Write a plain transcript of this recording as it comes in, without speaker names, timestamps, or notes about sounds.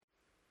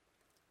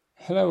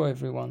Hello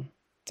everyone,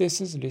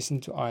 this is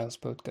Listen to IELTS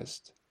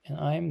podcast, and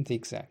I am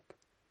Zigzag.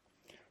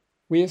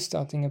 We are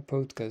starting a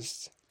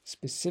podcast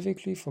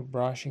specifically for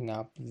brushing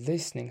up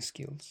listening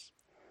skills.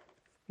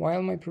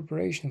 While my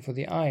preparation for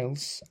the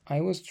IELTS,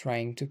 I was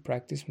trying to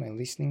practice my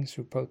listening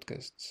through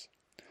podcasts.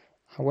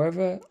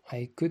 However,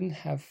 I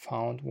couldn't have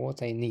found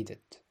what I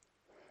needed.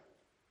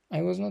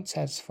 I was not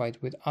satisfied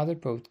with other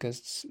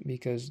podcasts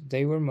because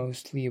they were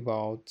mostly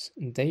about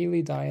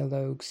daily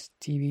dialogues,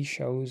 TV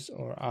shows,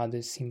 or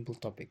other simple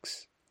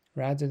topics,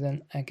 rather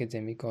than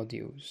academic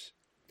audios.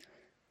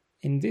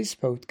 In this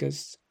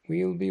podcast,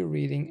 we will be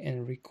reading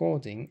and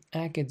recording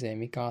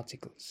academic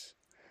articles.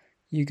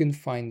 You can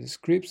find the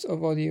scripts of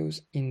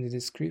audios in the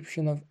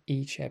description of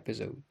each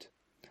episode.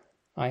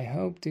 I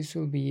hope this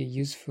will be a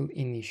useful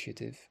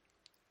initiative.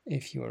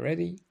 If you are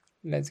ready,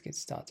 let's get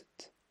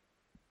started.